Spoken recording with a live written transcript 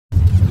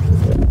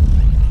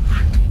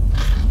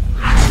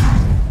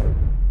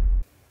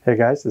Hey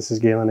guys, this is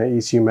Galen at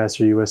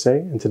ECUMaster USA,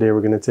 and today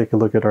we're going to take a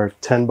look at our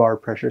 10 bar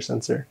pressure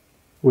sensor.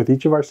 With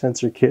each of our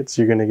sensor kits,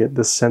 you're going to get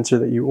the sensor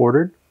that you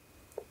ordered,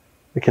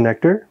 the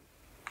connector,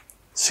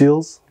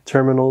 seals,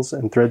 terminals,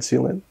 and thread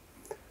sealant.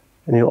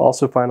 And you'll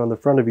also find on the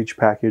front of each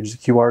package the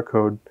QR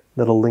code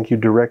that'll link you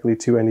directly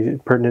to any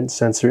pertinent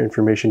sensor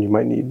information you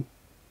might need.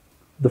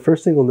 The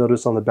first thing you'll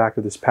notice on the back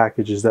of this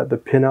package is that the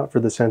pinout for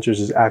the sensors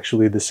is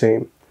actually the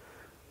same.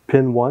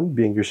 Pin 1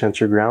 being your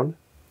sensor ground,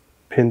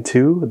 Pin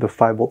 2, the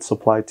 5-volt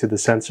supply to the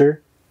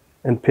sensor,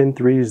 and Pin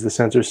 3 is the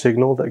sensor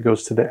signal that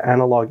goes to the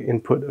analog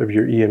input of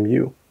your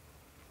EMU.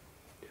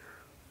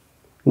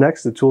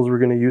 Next, the tools we're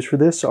going to use for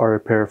this are a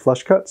pair of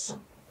flush cuts,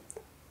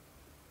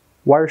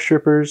 wire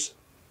strippers,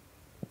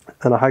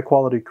 and a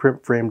high-quality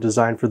crimp frame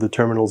designed for the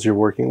terminals you're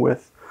working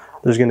with.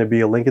 There's going to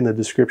be a link in the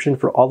description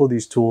for all of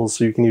these tools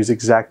so you can use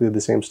exactly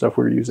the same stuff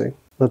we're using.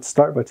 Let's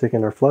start by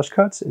taking our flush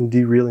cuts and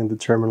dereeling the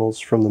terminals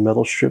from the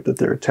metal strip that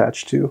they're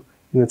attached to. You're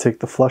going to take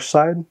the flush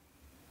side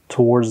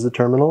towards the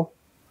terminal,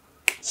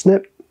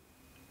 snip,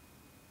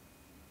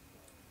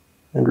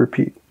 and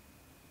repeat.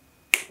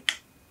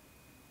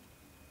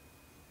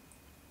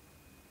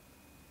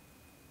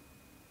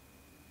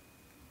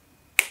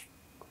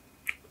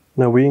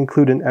 Now we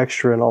include an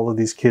extra in all of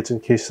these kits in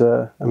case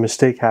a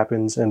mistake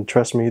happens, and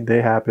trust me,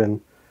 they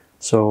happen.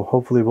 So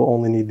hopefully we'll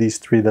only need these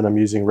 3 that I'm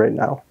using right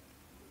now.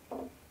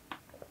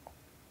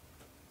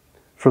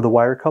 For the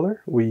wire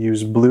color, we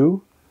use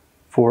blue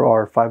for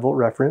our 5-volt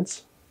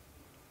reference.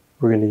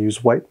 We're going to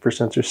use white for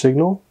sensor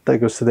signal that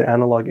goes to the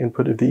analog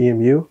input of the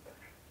EMU,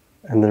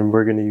 and then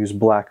we're going to use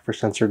black for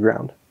sensor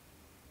ground.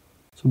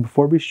 So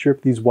before we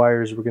strip these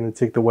wires, we're going to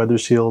take the weather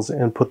seals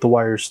and put the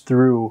wires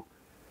through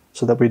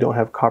so that we don't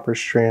have copper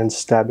strands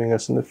stabbing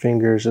us in the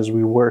fingers as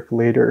we work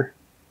later.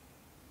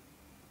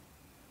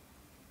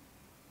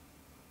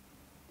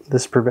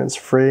 This prevents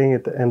fraying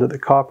at the end of the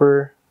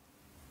copper.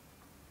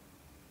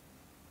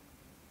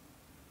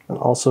 And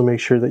also make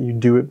sure that you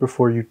do it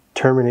before you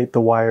terminate the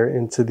wire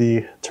into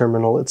the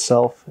terminal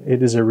itself.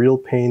 It is a real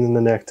pain in the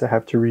neck to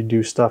have to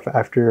redo stuff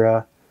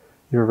after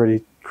you've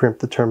already crimped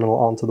the terminal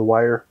onto the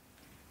wire.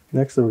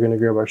 Next, we're going to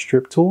grab our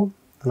strip tool.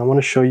 And I want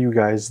to show you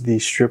guys the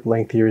strip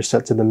length here is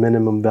set to the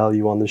minimum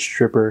value on the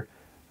stripper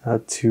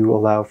to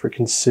allow for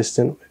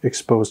consistent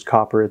exposed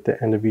copper at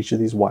the end of each of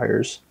these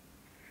wires.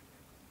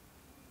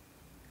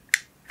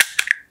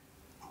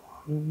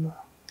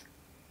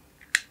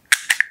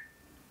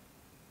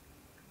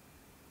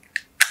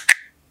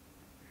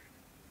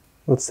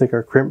 Let's take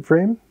our crimp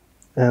frame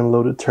and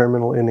load a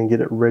terminal in and get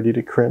it ready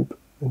to crimp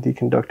the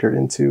conductor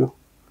into.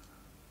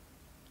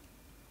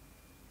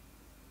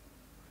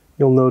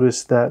 You'll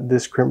notice that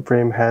this crimp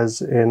frame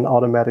has an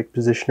automatic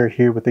positioner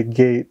here with a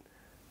gate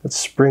that's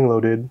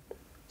spring-loaded.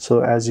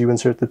 So as you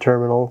insert the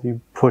terminal, you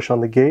push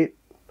on the gate,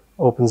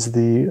 opens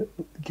the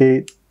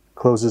gate,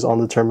 closes on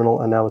the terminal,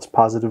 and now it's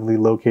positively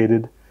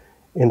located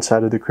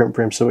inside of the crimp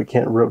frame so it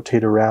can't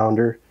rotate around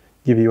or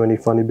give you any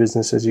funny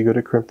business as you go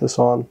to crimp this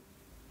on.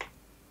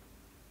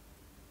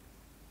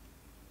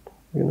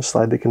 We're going to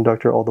slide the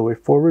conductor all the way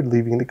forward,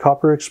 leaving the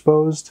copper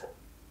exposed.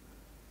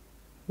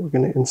 We're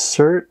going to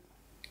insert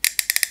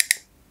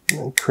and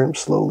then crimp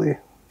slowly.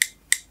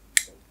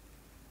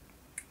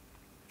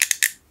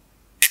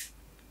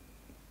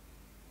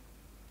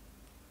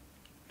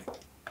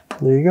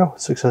 There you go,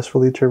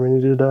 successfully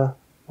terminated a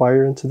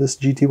wire into this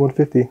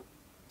GT150.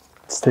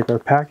 Let's take our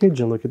package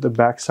and look at the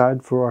back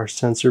side for our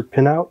sensor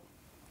pinout.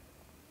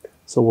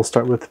 So we'll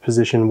start with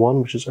position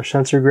 1, which is our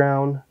sensor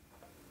ground.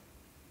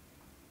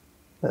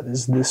 That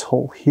is this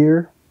hole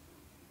here.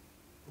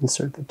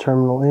 Insert the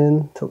terminal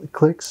in until it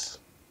clicks.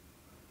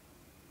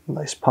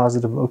 Nice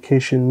positive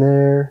location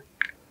there.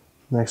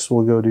 Next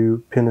we'll go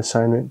to pin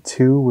assignment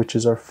 2, which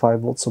is our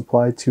 5-volt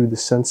supply to the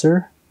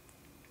sensor.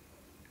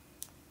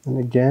 And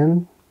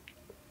again,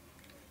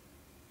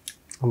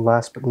 and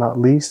last but not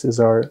least is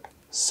our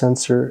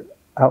sensor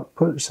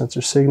output,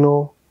 sensor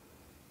signal.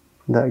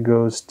 That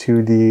goes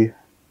to the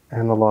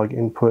analog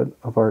input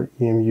of our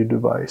EMU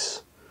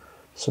device.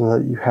 So now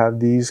that you have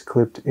these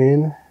clipped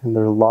in and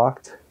they're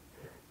locked,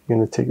 you're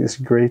going to take this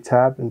gray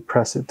tab and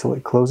press it till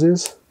it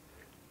closes.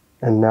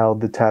 And now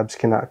the tabs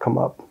cannot come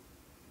up.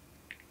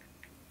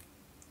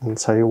 And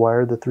that's how you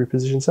wire the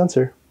 3-position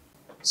sensor.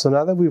 So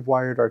now that we've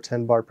wired our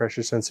 10 bar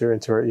pressure sensor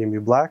into our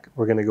EMU Black,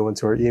 we're going to go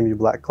into our EMU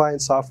Black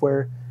client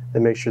software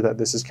and make sure that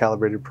this is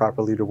calibrated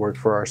properly to work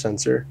for our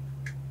sensor.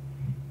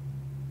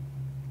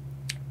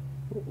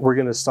 We're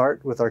going to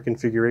start with our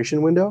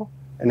configuration window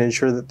and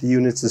ensure that the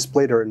units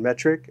displayed are in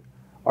metric.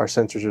 Our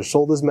sensors are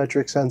sold as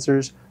metric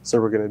sensors,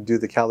 so we're going to do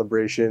the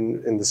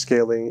calibration and the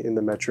scaling in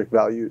the metric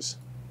values.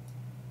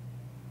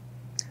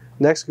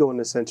 Next, go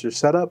into sensor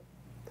setup,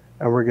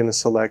 and we're going to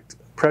select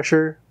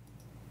pressure.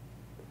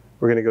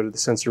 We're going to go to the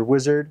sensor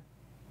wizard,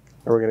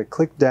 and we're going to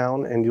click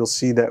down, and you'll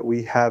see that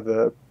we have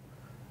a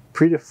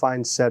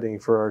predefined setting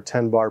for our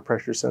 10 bar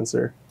pressure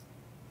sensor.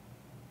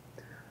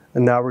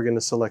 And now we're going to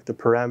select the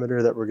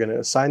parameter that we're going to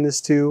assign this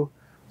to.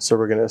 So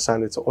we're going to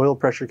assign it to oil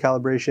pressure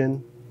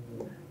calibration.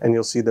 And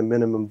you'll see the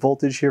minimum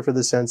voltage here for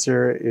the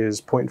sensor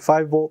is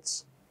 0.5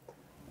 volts.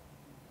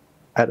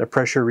 at a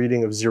pressure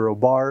reading of 0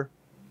 bar,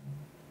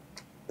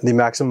 the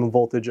maximum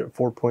voltage at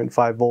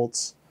 4.5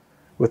 volts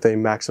with a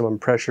maximum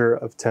pressure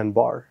of 10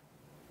 bar.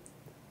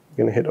 I'm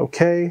going to hit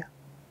OK,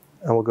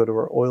 and we'll go to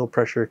our oil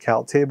pressure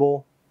cal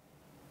table.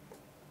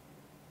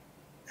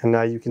 And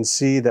now you can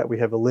see that we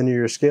have a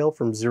linear scale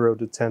from 0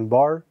 to 10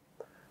 bar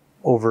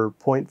over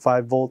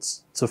 0.5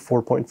 volts to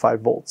 4.5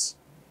 volts.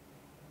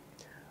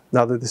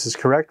 Now that this is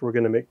correct, we're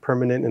going to make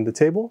permanent in the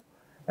table,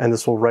 and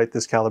this will write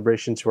this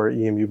calibration to our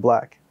EMU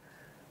Black.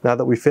 Now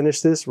that we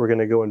finish this, we're going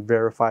to go and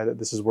verify that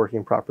this is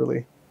working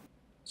properly.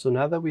 So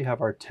now that we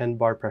have our 10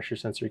 bar pressure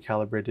sensor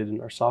calibrated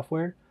in our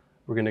software,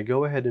 we're going to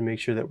go ahead and make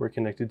sure that we're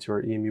connected to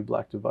our EMU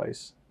Black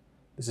device.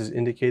 This is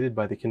indicated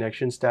by the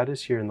connection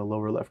status here in the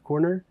lower left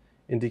corner,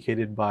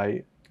 indicated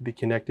by the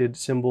connected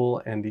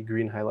symbol and the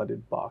green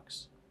highlighted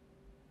box.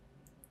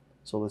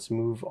 So let's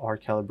move our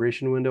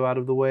calibration window out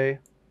of the way,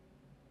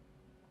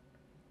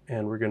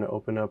 and we're going to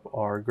open up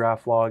our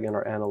graph log and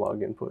our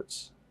analog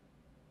inputs.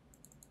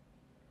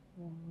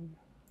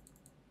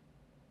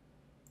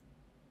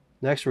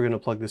 Next, we're going to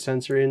plug the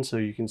sensor in so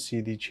you can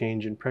see the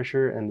change in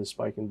pressure and the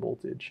spike in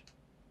voltage.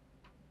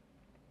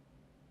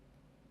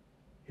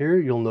 Here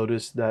you'll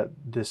notice that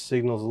this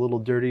signal is a little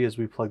dirty as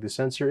we plug the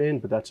sensor in,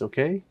 but that's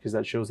okay because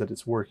that shows that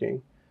it's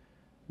working.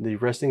 The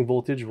resting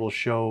voltage will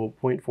show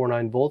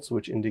 0.49 volts,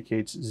 which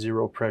indicates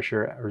 0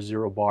 pressure or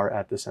 0 bar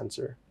at the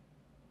sensor.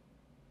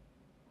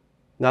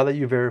 Now that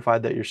you've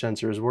verified that your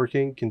sensor is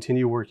working,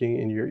 continue working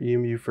in your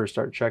EMU First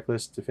Start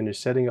checklist to finish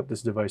setting up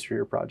this device for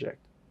your project.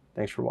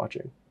 Thanks for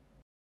watching.